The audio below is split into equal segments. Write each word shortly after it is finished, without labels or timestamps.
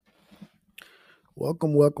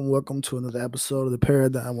Welcome to another episode of the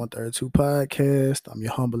Paradigm 132 podcast. I'm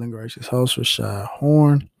your humble and gracious host, Rashad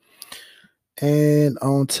Horn. And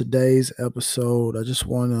on today's episode, I just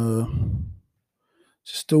want to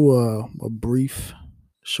do a brief,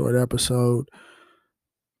 short episode.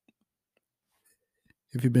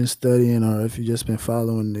 If you've been studying or if you've just been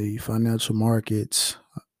following the financial markets,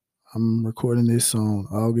 I'm recording this on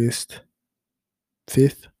August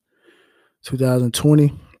 5th,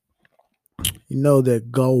 2020. You know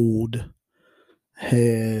that gold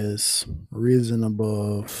has risen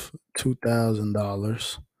above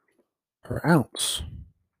 $2,000 per ounce.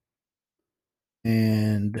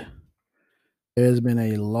 And there's been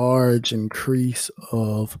a large increase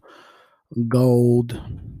of gold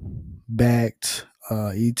backed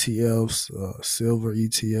ETFs, silver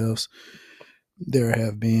ETFs. There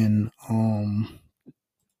have been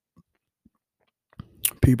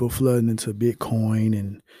people flooding into Bitcoin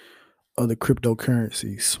and other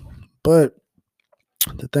cryptocurrencies. But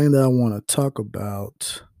the thing that I want to talk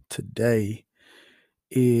about today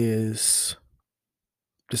is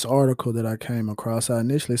this article that I came across. I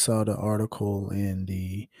initially saw the article in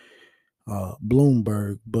the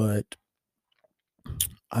Bloomberg, but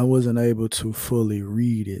I wasn't able to fully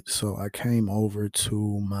read it. So I came over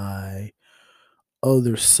to my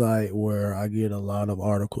other site where I get a lot of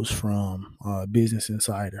articles from, Business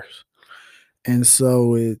Insiders. And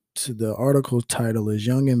so the article title is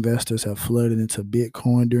Young Investors Have Flooded into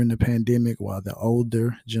Bitcoin During the Pandemic While the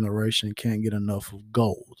Older Generation Can't Get Enough of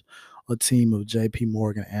Gold, a team of JP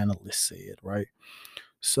Morgan analysts said, right?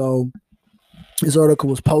 So this article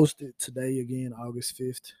was posted today again, August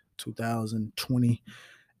 5th, 2020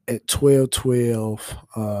 at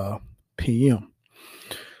 12:12 p.m.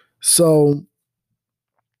 So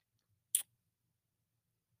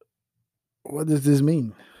what does this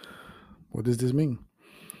mean? What does this mean?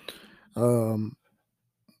 Well,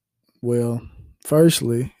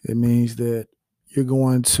 firstly, it means that you're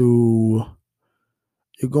going to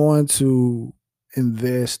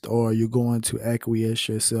invest or you're going to acquiesce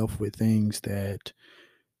yourself with things that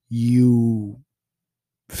you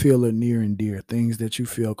feel are near and dear, things that you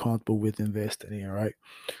feel comfortable with investing in, right?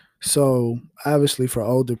 So obviously for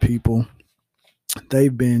older people,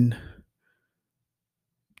 they've been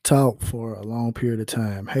taught for a long period of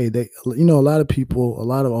time. Hey, a lot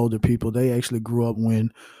of older people, they actually grew up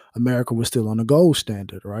when America was still on the gold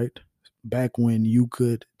standard, right? Back when you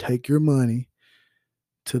could take your money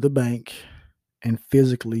to the bank and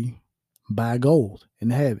physically buy gold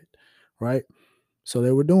and have it, right? So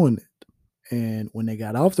they were doing it. And when they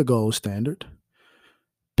got off the gold standard,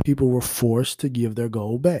 people were forced to give their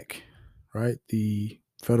gold back, right? The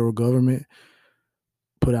federal government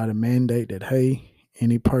put out a mandate that, hey,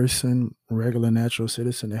 any person, regular natural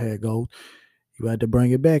citizen that had gold, you had to bring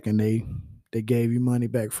it back, and they gave you money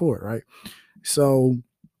back for it, right? So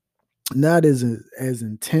not as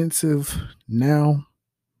intensive now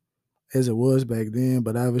as it was back then,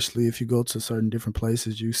 but obviously if you go to certain different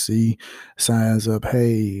places, you see signs up,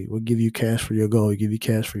 hey, we'll give you cash for your gold, we'll give you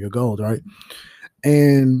cash for your gold, right?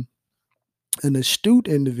 And an astute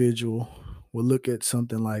individual will look at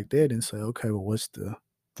something like that and say, okay, well, what's the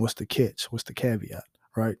catch? What's the caveat,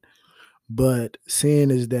 right? But seeing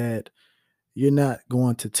is that you're not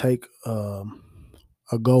going to take a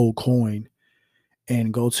gold coin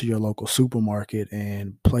and go to your local supermarket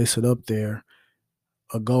and place it up there,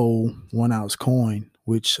 a gold 1 ounce coin,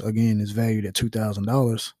 which again is valued at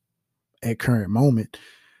 $2,000 at current moment.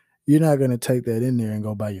 You're not going to take that in there and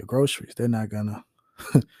go buy your groceries. They're not gonna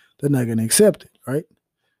accept it, right?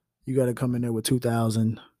 You got to come in there with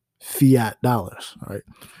 2,000 fiat dollars, right?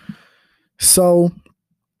 So,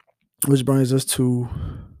 which brings us to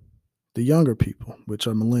the younger people, which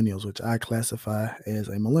are millennials, which I classify as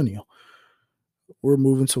a millennial. We're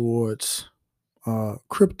moving towards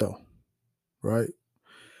crypto, right?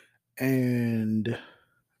 And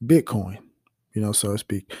Bitcoin, so to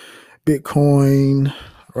speak. Bitcoin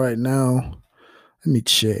right now, let me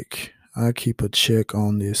check. I keep a check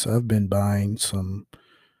on this. I've been buying some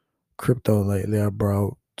crypto lately. I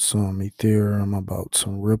bought some Ethereum, I bought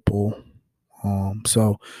some Ripple.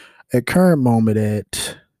 So at current moment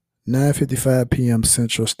at 9:55 p.m.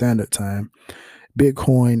 Central Standard Time,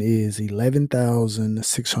 Bitcoin is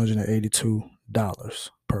 $11,682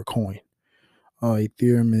 per coin.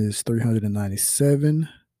 Ethereum is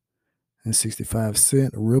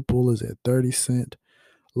 397.65. Ripple is at 30 cents.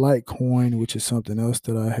 Litecoin, which is something else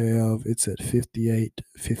that I have, it's at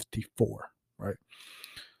 58.54. Right.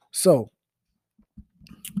 So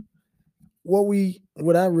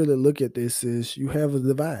what I really look at this is you have a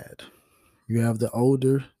divide. You have the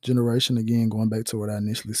older generation, again, going back to what I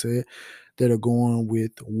initially said. that are going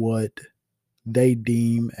with what they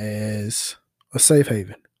deem as a safe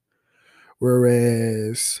haven.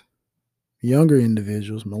 Whereas younger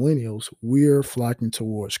individuals, millennials, we're flocking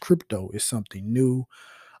towards crypto. It's something new.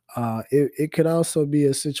 It could also be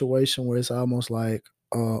a situation where it's almost like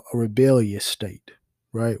a rebellious state,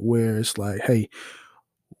 right? Where it's like, hey,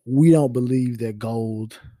 we don't believe that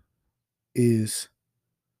gold is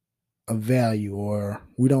a value, or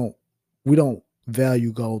we don't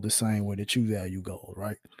value gold the same way that you value gold,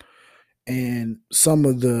 right? And some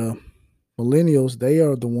of the millennials, they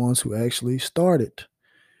are the ones who actually started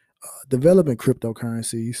developing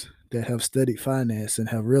cryptocurrencies, that have studied finance and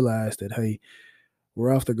have realized that, hey,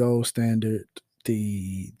 we're off the gold standard.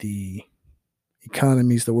 The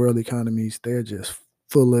economies, the world economies, they're just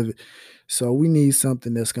full of it. So we need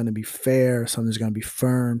something that's going to be fair, something that's going to be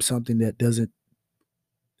firm, something that doesn't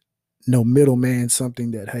no middleman,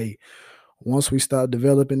 something that, hey, once we start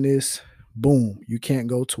developing this, boom, you can't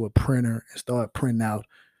go to a printer and start printing out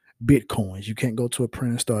Bitcoins. You can't go to a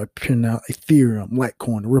printer and start printing out Ethereum,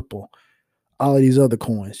 Litecoin, Ripple, all of these other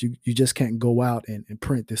coins. You just can't go out and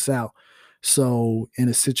print this out. So in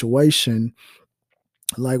a situation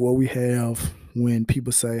like what we have when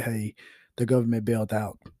people say, hey, the government bailed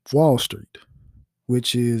out Wall Street,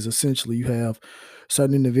 which is essentially you have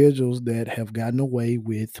certain individuals that have gotten away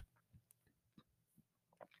with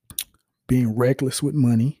being reckless with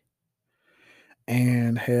money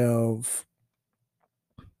and have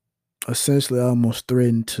essentially almost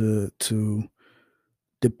threatened to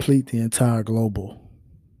deplete the entire global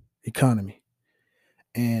economy.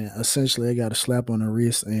 And essentially they got a slap on the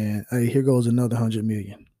wrist and, hey, here goes another 100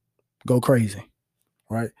 million. Go crazy,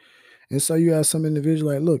 right? And so you have some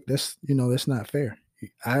individual like, look, that's not fair.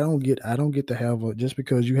 I don't get to have just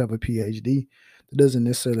because you have a PhD, that doesn't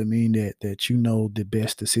necessarily mean that you know the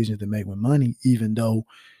best decisions to make with money, even though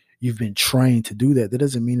you've been trained to do that. That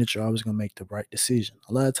doesn't mean that you're always going to make the right decision.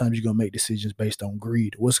 A lot of times you're going to make decisions based on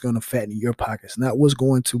greed, what's going to fatten your pockets, not what's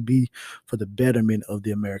going to be for the betterment of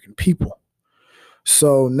the American people.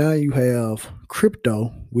 So now you have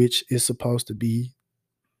crypto, which is supposed to be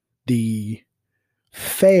the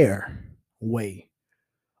fair way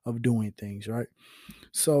of doing things, right?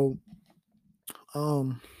 So,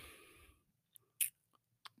 um,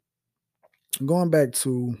 going back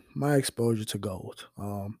to my exposure to gold,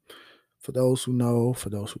 for those who know, for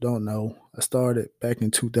those who don't know, I started back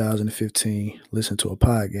in 2015 listening to a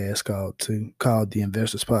podcast called the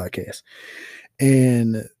Investors Podcast,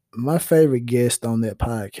 and my favorite guest on that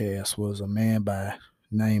podcast was a man by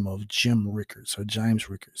name of Jim Rickards or James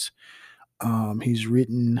Rickards. He's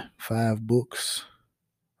written 5 books,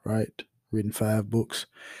 right? Written 5 books,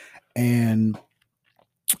 and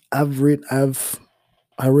I read all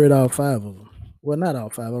 5 of them. Well, not all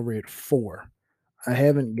 5. I read 4. I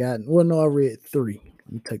haven't gotten. Well, no, I read 3.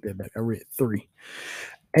 Let me take that back. I read 3,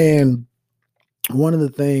 and one of the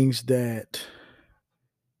things that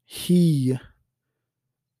he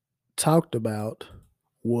talked about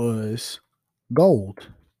was gold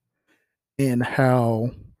and how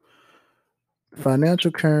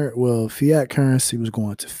fiat currency was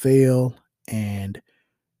going to fail, and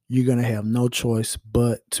you're going to have no choice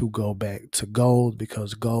but to go back to gold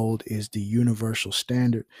because gold is the universal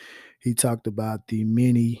standard. He talked about the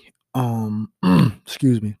many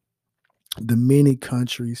excuse me, the many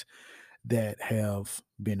countries that have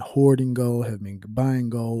been hoarding gold, have been buying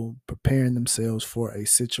gold, preparing themselves for a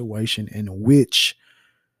situation in which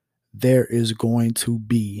there is going to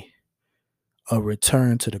be a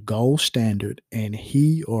return to the gold standard, and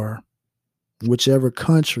he or whichever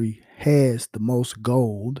country has the most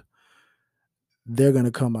gold, they're going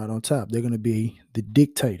to come out on top. They're going to be the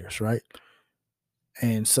dictators, right?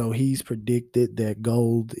 And so he's predicted that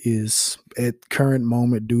gold is at current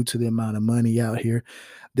moment, due to the amount of money out here,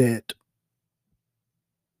 that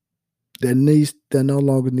there no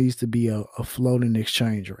longer needs to be a floating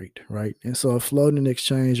exchange rate, right? And so a floating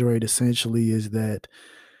exchange rate essentially is that,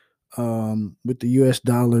 with the US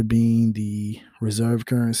dollar being the reserve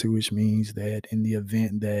currency, which means that in the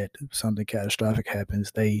event that something catastrophic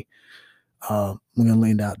happens, they will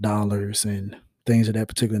lend out dollars and things of that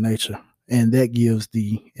particular nature. And that gives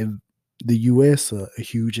the US a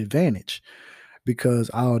huge advantage because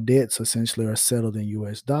our debts essentially are settled in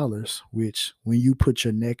US dollars, which when you put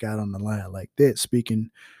your neck out on the line like that, speaking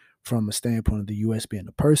from a standpoint of the US being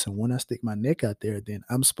a person, when I stick my neck out there, then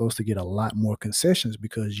I'm supposed to get a lot more concessions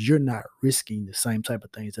because you're not risking the same type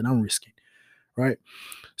of things that I'm risking, right?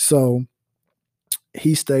 So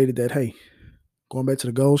he stated that, hey, going back to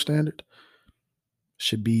the gold standard,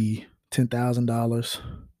 should be $10,000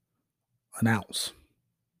 an ounce,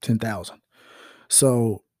 10,000.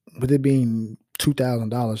 So with it being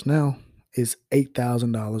 $2,000 now, is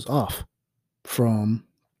 $8,000 off from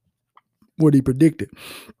what he predicted.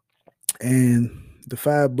 And the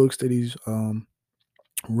 5 books that he's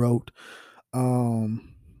wrote,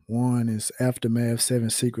 one is Aftermath: 7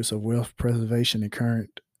 Secrets of Wealth Preservation in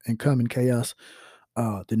Current and Coming Chaos,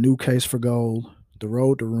 The New Case for Gold, The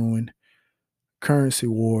Road to Ruin, Currency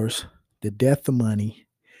Wars, The Death of Money,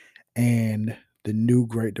 and The New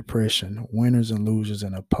Great Depression: Winners and Losers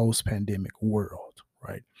in a Post-Pandemic World.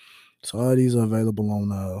 Right. So all these are available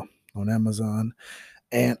on Amazon,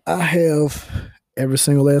 and I have every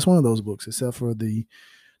single last one of those books except for the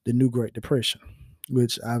New Great Depression,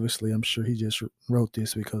 which obviously I'm sure he just wrote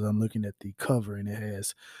this because I'm looking at the cover and it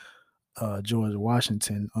has George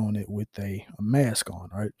Washington on it with a mask on,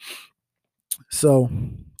 right? So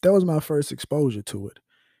that was my first exposure to it.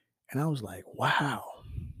 And I was like, wow,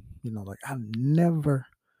 like I've never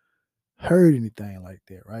heard anything like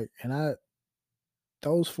that, right? And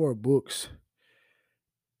those 4 books,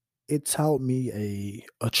 it taught me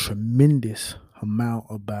a tremendous amount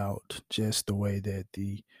about just the way that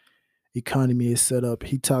the economy is set up.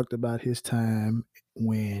 He talked about his time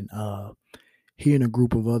when he and a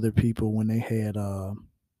group of other people, when they had a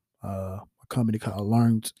company called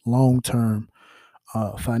Long Term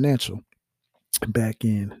Financial back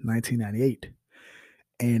in 1998,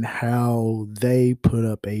 and how they put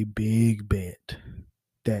up a big bet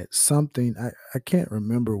that something, I can't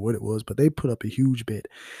remember what it was, but they put up a huge bet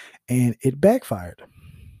and it backfired,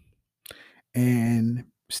 and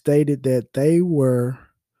stated that they were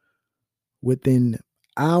within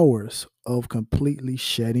hours of completely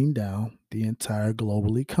shutting down the entire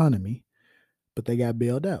global economy, but they got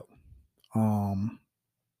bailed out.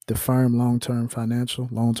 The firm Long Term Capital,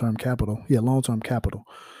 Long Term Capital,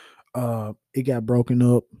 it got broken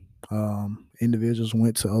up. Individuals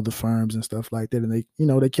went to other firms and stuff like that, and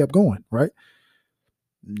they kept going, right?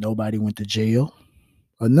 Nobody went to jail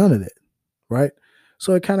or none of that, right?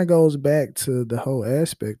 So it kind of goes back to the whole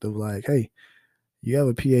aspect of like, hey, you have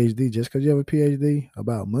a PhD. Just because you have a PhD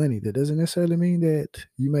about money, that doesn't necessarily mean that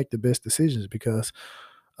you make the best decisions, because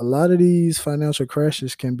a lot of these financial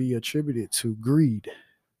crashes can be attributed to greed.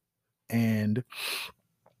 And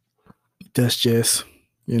that's just,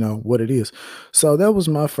 what it is. So that was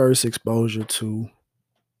my first exposure to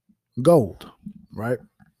gold, right?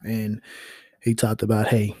 And he talked about,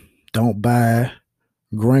 hey, don't buy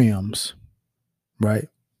grams, right?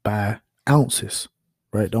 Buy ounces,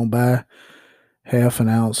 right? Don't buy half an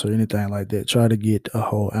ounce or anything like that. Try to get a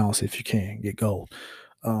whole ounce if you can, get gold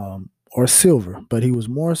or silver. But he was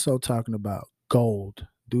more so talking about gold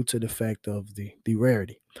due to the fact of the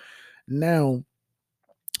rarity. Now,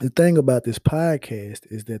 the thing about this podcast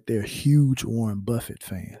is that they're huge Warren Buffett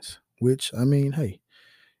fans, which, I mean, hey,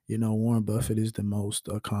 Warren Buffett is the most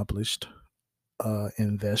accomplished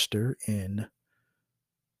investor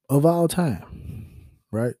of all time,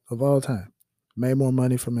 right? Of all time. Made more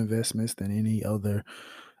money from investments than any other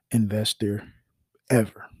investor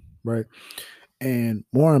ever, right? And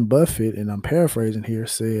Warren Buffett, and I'm paraphrasing here,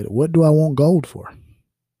 said, "What do I want gold for?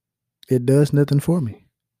 It does nothing for me.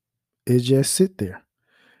 It just sit there."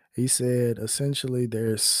 He said, essentially,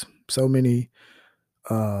 there's so many,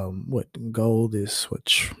 what gold is,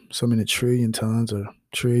 so many trillion tons or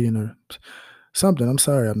trillion or something. I'm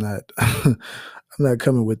sorry, I'm not, I'm not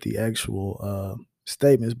coming with the actual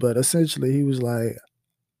statements, but essentially, he was like,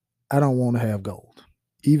 I don't want to have gold,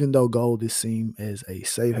 even though gold is seen as a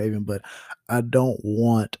safe haven, but I don't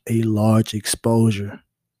want a large exposure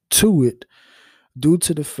to it due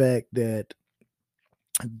to the fact that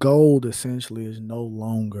gold essentially is no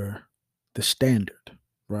longer the standard,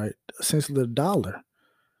 right? Essentially, the dollar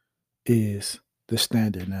is the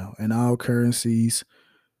standard now, and all currencies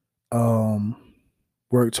um,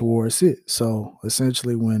 work towards it. So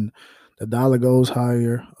essentially, when the dollar goes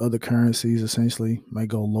higher, other currencies essentially may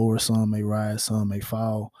go lower, some may rise, some may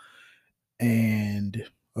fall. And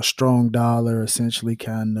a strong dollar essentially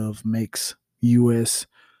kind of makes US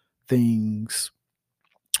things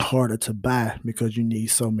harder to buy because you need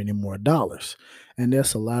so many more dollars. And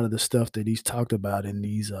that's a lot of the stuff that he's talked about in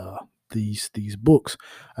these books.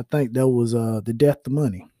 I think that was The Death of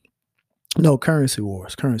Money. No, Currency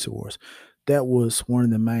Wars. That was one of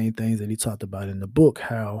the main things that he talked about in the book,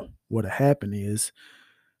 how what happened is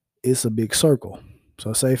it's a big circle.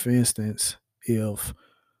 So say for instance, if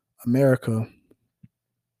America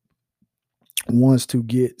wants to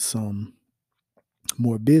get some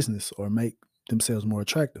more business or make themselves more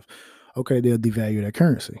attractive, okay, they'll devalue their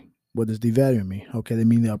currency. What does devalue mean? Okay, they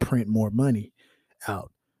mean they'll print more money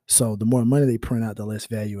out. So the more money they print out, the less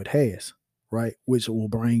value it has, right? Which will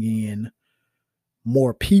bring in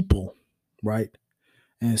more people, right?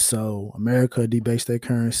 And so America debased their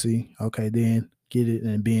currency. Okay, then get it,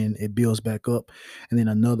 and then it builds back up. And then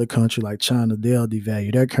another country like China, they'll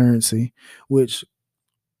devalue their currency, which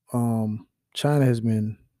um, China has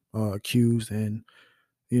been accused and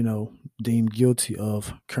deemed guilty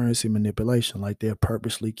of currency manipulation. Like they're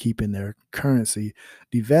purposely keeping their currency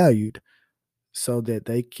devalued so that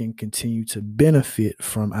they can continue to benefit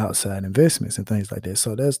from outside investments and things like that.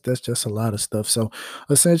 So that's just a lot of stuff. So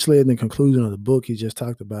essentially, in the conclusion of the book, he just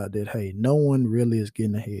talked about that. Hey, no one really is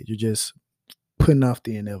getting ahead. You're just putting off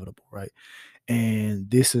the inevitable, right? And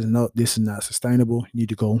this is not sustainable. You need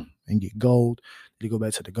to go and get gold. You need to go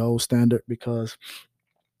back to the gold standard because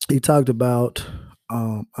he talked about,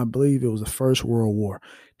 I believe it was the First World War.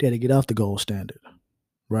 They had to get off the gold standard,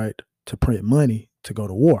 right, to print money to go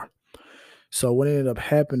to war. So what ended up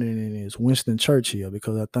happening is Winston Churchill,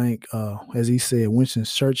 because I think, as he said, Winston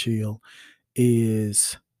Churchill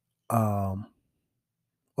is um,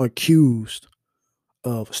 accused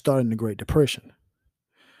of starting the Great Depression.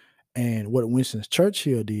 And what Winston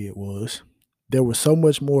Churchill did was there was so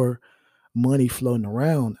much more money floating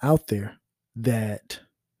around out there that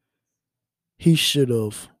he should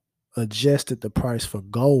have adjusted the price for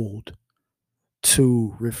gold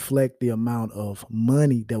to reflect the amount of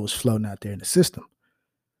money that was floating out there in the system.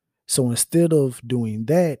 So instead of doing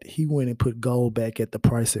that, he went and put gold back at the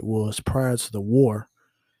price it was prior to the war,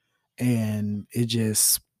 and it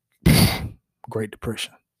just Great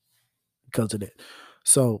Depression because of that.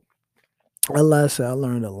 So, like I said, I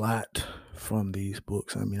learned a lot from these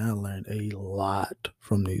books. I mean, I learned a lot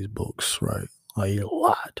from these books, right? A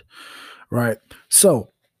lot, right?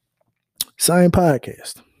 So, same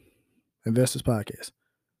podcast, Investors Podcast.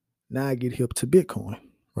 Now I get hip to Bitcoin,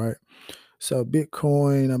 right? So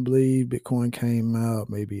Bitcoin, I believe Bitcoin came out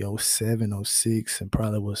maybe '07, '06, and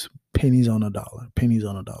probably was pennies on a dollar, pennies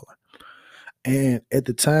on a dollar. And at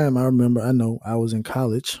the time, I know I was in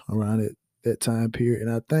college around that time period,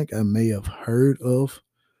 and I think I may have heard of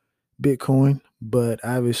Bitcoin, but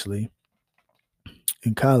obviously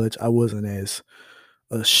in college, I wasn't as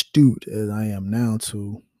astute as I am now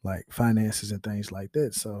to like finances and things like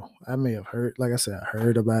that. So I may have heard, like I said, I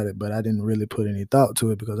heard about it, but I didn't really put any thought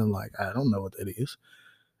to it because I'm like, I don't know what that is.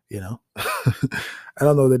 I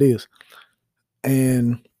don't know what that is.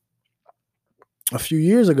 And a few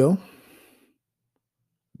years ago,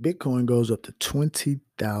 Bitcoin goes up to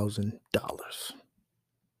 $20,000.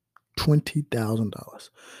 $20,000.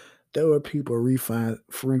 There were people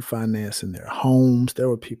refinancing their homes. There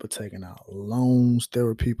were people taking out loans. There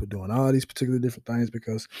were people doing all these particular different things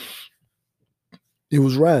because it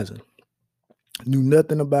was rising. Knew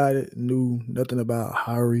nothing about it. Knew nothing about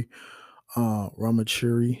Hari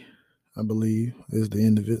Ramachuri, I believe, is the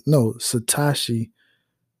individual. No, Satoshi,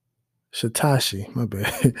 my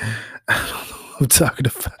bad. I don't know what I'm talking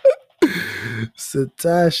about.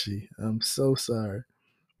 Satoshi. I'm so sorry.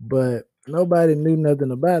 But nobody knew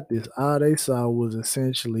nothing about this. All they saw was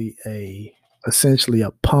essentially a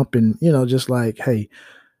pumping, just like, hey,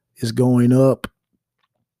 it's going up.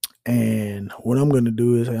 And what I'm gonna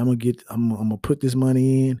do is, hey, I'm gonna put this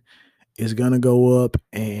money in, it's gonna go up,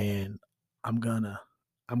 and I'm gonna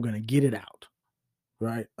I'm gonna get it out.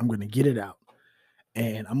 Right? I'm gonna get it out.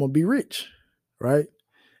 And I'm gonna be rich. Right?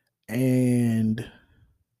 And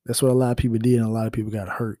that's what a lot of people did, and a lot of people got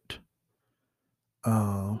hurt.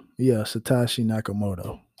 Yeah, Satoshi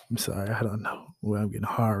Nakamoto. I'm sorry, I don't know where I'm getting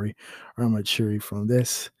Hari Ramachuri from.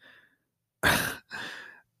 That's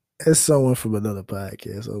someone from another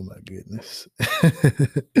podcast. Oh my goodness.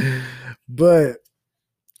 But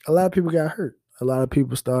a lot of people got hurt. A lot of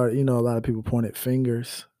people started, a lot of people pointed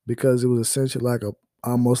fingers because it was essentially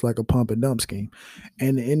almost like a pump and dump scheme.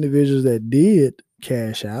 And the individuals that did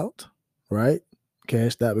cash out, right?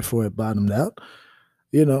 Cashed out before it bottomed out,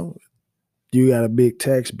 you know, you got a big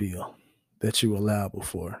tax bill that you were liable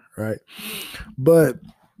for, right? But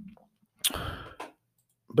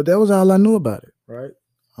that was all I knew about it, right?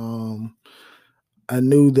 Um, I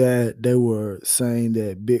knew that they were saying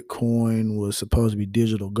that Bitcoin was supposed to be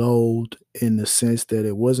digital gold in the sense that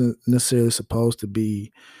it wasn't necessarily supposed to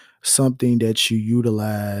be something that you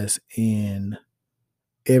utilize in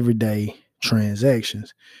everyday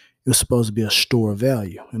transactions. It was supposed to be a store of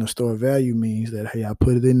value. And a store of value means that, hey, I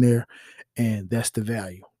put it in there and that's the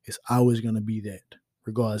value. It's always going to be that.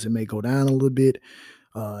 Regardless, it may go down a little bit,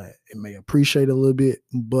 it may appreciate a little bit,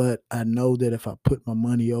 but I know that if I put my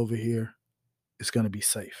money over here, it's going to be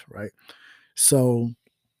safe, right? So,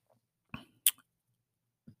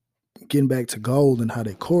 getting back to gold and how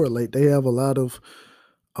they correlate, they have a lot of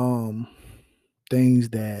things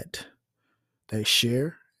that they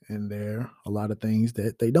share, and there are a lot of things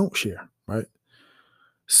that they don't share, right?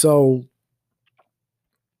 So,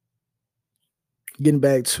 getting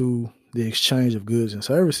back to the exchange of goods and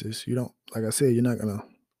services, you don't, like I said, you're not gonna,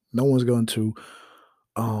 no one's going to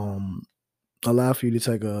um allow for you to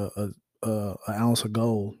take a ounce of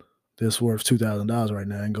gold that's worth $2,000 right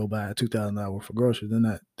now and go buy $2,000 worth of groceries.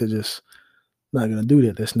 They're just not gonna do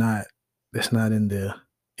that. That's not in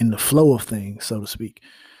the flow of things, so to speak.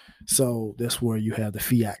 So that's where you have the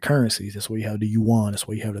fiat currencies. That's where you have the yuan. That's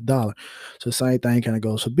where you have the dollar. So the same thing kind of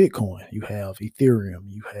goes for Bitcoin. You have Ethereum.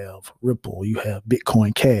 You have Ripple. You have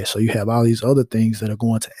Bitcoin Cash. So you have all these other things that are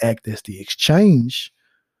going to act as the exchange.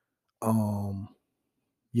 Um,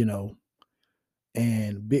 you know,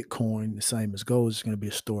 and Bitcoin, the same as gold, is going to be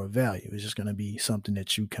a store of value. It's just going to be something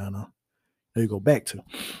that you kind of you go back to.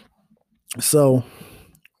 So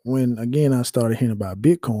when again I started hearing about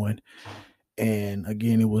Bitcoin, and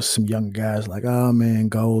again, it was some young guys like, oh man,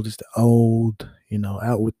 gold is the old,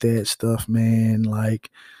 out with that stuff, man.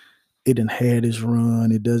 Like it didn't had its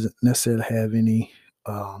run. It doesn't necessarily have any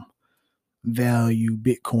value.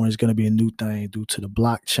 Bitcoin is going to be a new thing due to the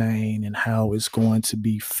blockchain and how it's going to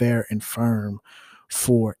be fair and firm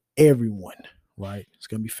for everyone, right? It's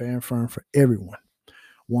going to be fair and firm for everyone.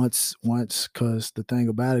 Because the thing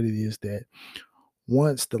about it is that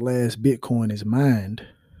once the last Bitcoin is mined,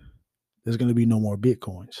 there's going to be no more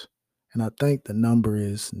Bitcoins. And I think the number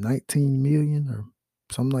is 19 million or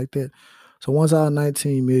something like that. So once all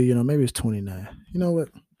 19 million, or maybe it's 29. You know what?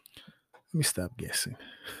 Let me stop guessing.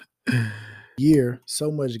 Year,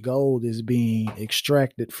 so much gold is being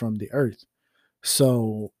extracted from the earth.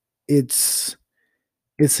 So it's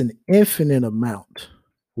an infinite amount,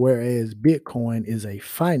 whereas Bitcoin is a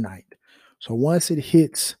finite. So once it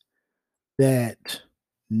hits that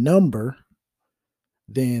number,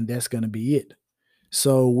 then that's going to be it.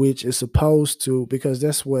 So which is supposed to, because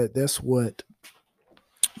that's what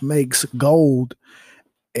makes gold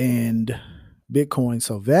and Bitcoin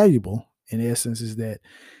so valuable in essence, is that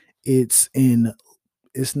it's in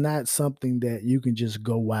it's not something that you can just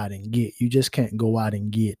go out and get. You just can't go out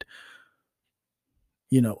and get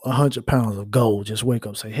 100 pounds of gold. Just wake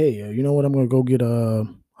up, say, hey, you know what, I'm gonna go get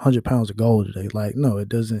 100 pounds of gold today. Like, no, it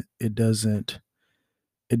doesn't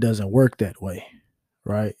work that way,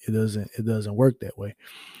 right? It doesn't work that way.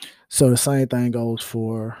 So the same thing goes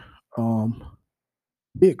for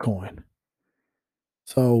Bitcoin.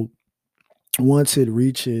 So once it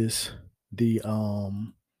reaches the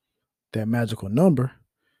that magical number,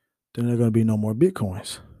 then there are going to be no more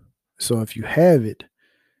Bitcoins. So if you have it,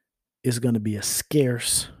 it's going to be a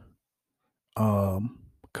scarce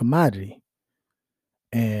commodity.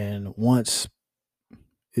 And once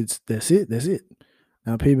that's it.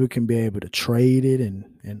 Now people can be able to trade it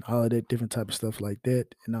and all of that different type of stuff like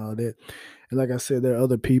that and all of that. And like I said, there are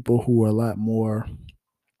other people who are a lot more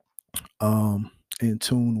in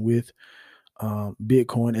tune with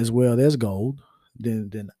Bitcoin as well as gold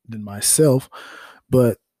than myself.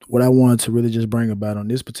 But what I wanted to really just bring about on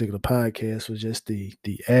this particular podcast was just the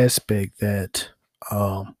aspect that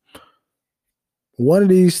one of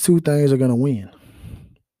these two things are going to win.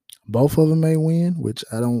 Both of them may win, which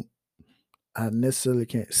I necessarily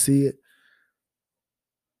can't see it.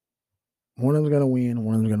 One of them's going to win,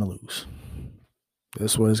 one of them's going to lose.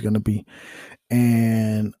 That's what it's going to be.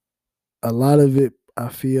 And a lot of it, I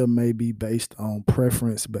feel, may be based on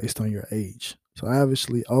preference, based on your age. So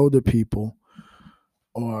obviously, older people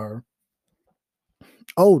are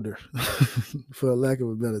older, for lack of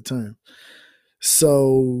a better term.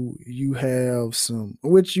 So you have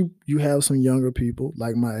you have some younger people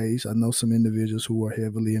like my age. I know some individuals who are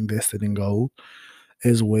heavily invested in gold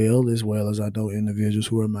as well as I know individuals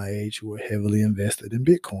who are my age who are heavily invested in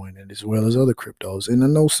Bitcoin and as well as other cryptos. And I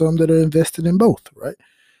know some that are invested in both, right?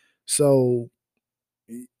 So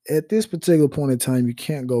at this particular point in time, you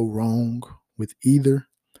can't go wrong with either.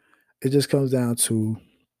 It just comes down to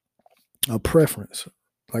a preference.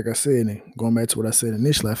 Like I said, and going back to what I said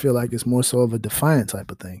initially, I feel like it's more so of a defiant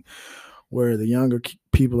type of thing, where the younger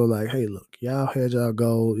people are like, "Hey, look, y'all had y'all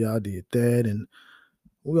gold, y'all did that, and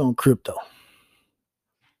we're on crypto.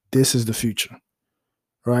 This is the future,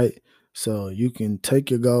 right? So you can take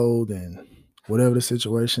your gold and whatever the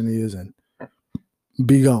situation is, and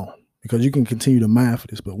be gone because you can continue to mine for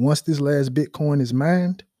this. But once this last Bitcoin is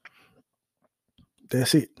mined,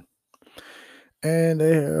 that's it." And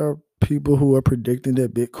there are people who are predicting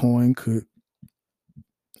that Bitcoin could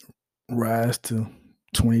rise to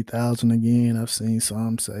 20,000 again. I've seen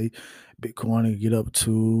some say Bitcoin will get up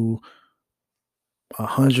to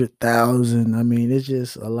 100,000. I mean, it's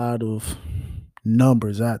just a lot of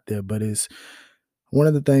numbers out there, but it's one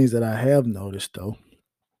of the things that I have noticed though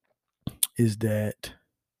is that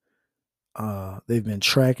they've been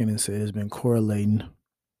tracking and said it's been correlating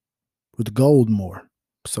with gold more.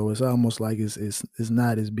 So it's almost like it's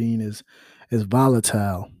not as being as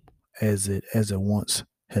volatile as it once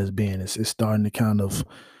has been. It's starting to kind of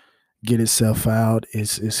get itself out.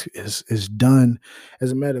 It's done.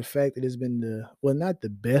 As a matter of fact, it has been not the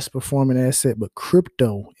best performing asset, but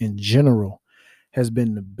crypto in general has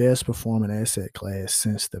been the best performing asset class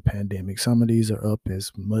since the pandemic. Some of these are up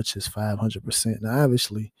as much as 500%. Now,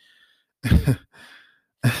 obviously,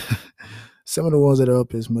 some of the ones that are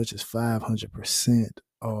up as much as 500%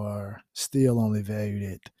 are still only valued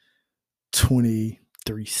at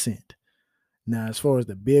 23 cents. Now, as far as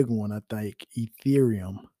the big one, I think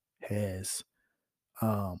Ethereum has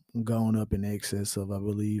gone up in excess of, I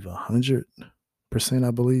believe, 100%,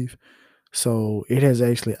 I believe. So it has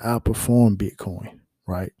actually outperformed Bitcoin,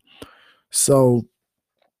 right? So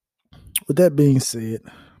with that being said,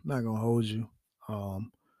 I'm not gonna hold you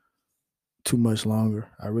um, too much longer.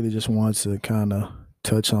 I really just wanted to kind of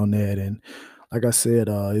touch on that, and like I said,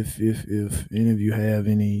 if any of you have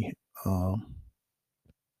any um,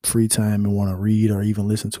 free time and want to read or even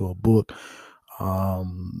listen to a book,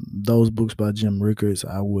 those books by Jim Rickards,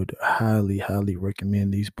 I would highly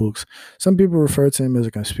recommend these books. Some people refer to him as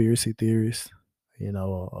a conspiracy theorist,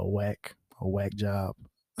 a whack job,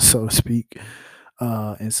 so to speak,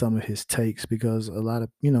 in some of his takes, because a lot of,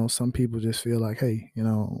 some people just feel like, hey,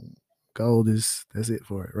 gold that's it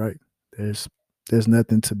for it, right? There's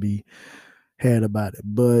nothing to be had about it,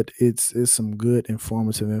 but it's some good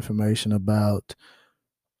informative information about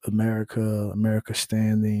America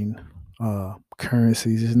standing,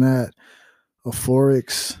 currencies. It's not a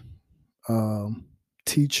forex um,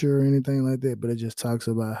 teacher or anything like that, but it just talks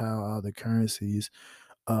about how all the currencies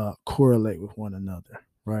correlate with one another,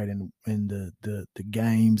 right? And the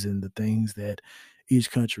games and the things that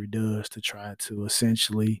each country does to try to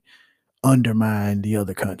essentially undermine the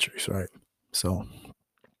other countries, right? So,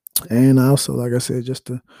 and also, like I said, just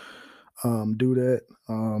to do that.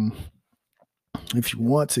 If you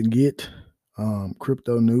want to get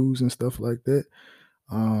crypto news and stuff like that,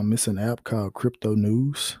 it's an app called Crypto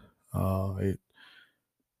News. It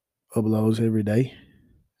uploads every day,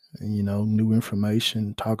 new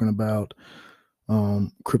information talking about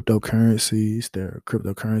cryptocurrencies. There are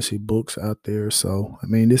cryptocurrency books out there. So, I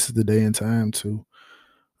mean, this is the day and time to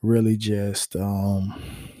really just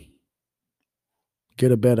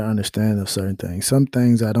get a better understanding of certain things. Some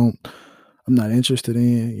things I'm not interested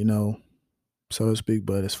in, so to speak.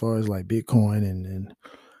 But as far as like Bitcoin and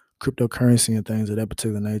cryptocurrency and things of that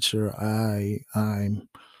particular nature, I'm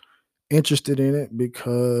interested in it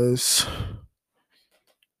because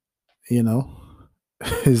you know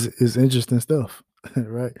is interesting stuff,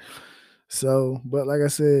 right? So, but like I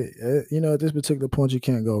said, at this particular point, you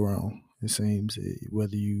can't go wrong. It seems,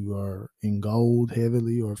 whether you are in gold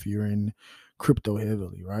heavily or if you're in crypto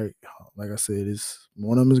heavily, right? Like I said, it's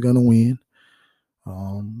one of them is gonna win.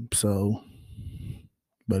 So,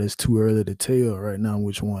 but it's too early to tell right now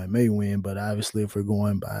which one may win. But obviously, if we're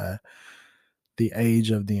going by the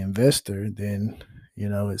age of the investor, then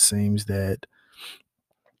it seems that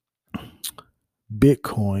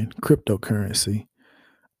Bitcoin, cryptocurrency,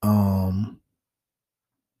 um,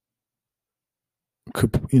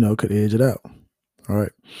 could edge it out. All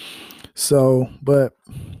right. So, but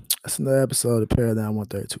that's another episode of Paradigm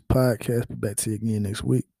 132 Podcast. Be back to you again next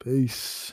week. Peace.